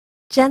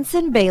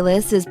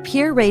JensenBayles is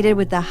peer-rated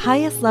with the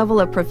highest level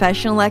of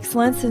professional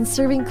excellence in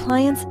serving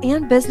clients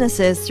and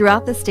businesses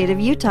throughout the state of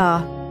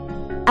Utah.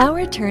 Our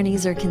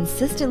attorneys are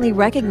consistently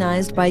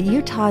recognized by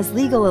Utah's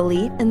legal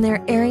elite in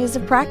their areas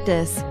of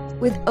practice.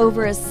 With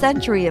over a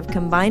century of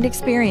combined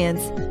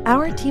experience,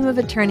 our team of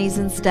attorneys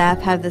and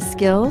staff have the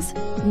skills,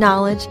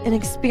 knowledge, and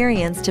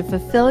experience to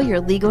fulfill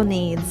your legal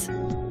needs.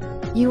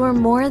 You are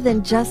more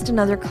than just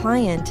another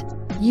client.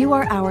 You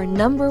are our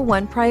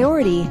 #1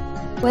 priority.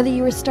 Whether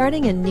you are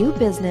starting a new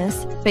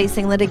business,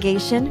 facing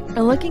litigation,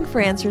 or looking for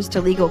answers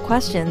to legal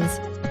questions,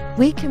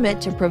 we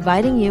commit to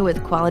providing you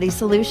with quality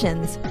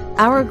solutions.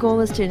 Our goal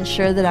is to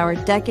ensure that our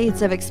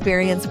decades of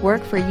experience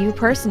work for you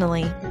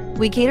personally.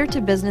 We cater to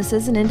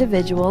businesses and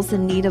individuals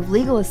in need of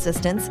legal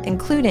assistance,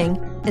 including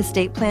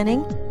estate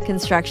planning,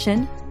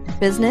 construction,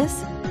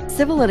 business,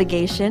 civil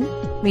litigation,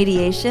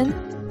 mediation,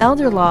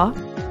 elder law,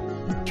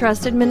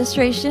 trust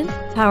administration,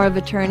 power of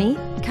attorney,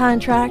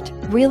 contract,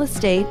 real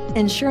estate,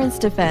 insurance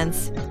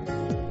defense.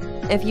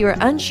 If you are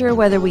unsure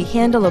whether we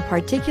handle a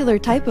particular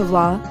type of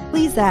law,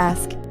 please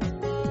ask.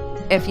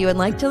 If you would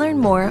like to learn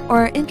more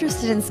or are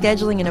interested in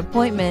scheduling an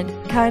appointment,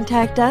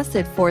 contact us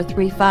at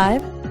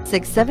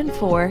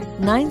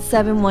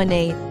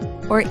 435-674-9718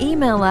 or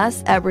email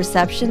us at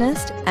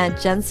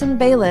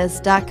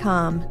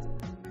receptionist@JensenBayles.com.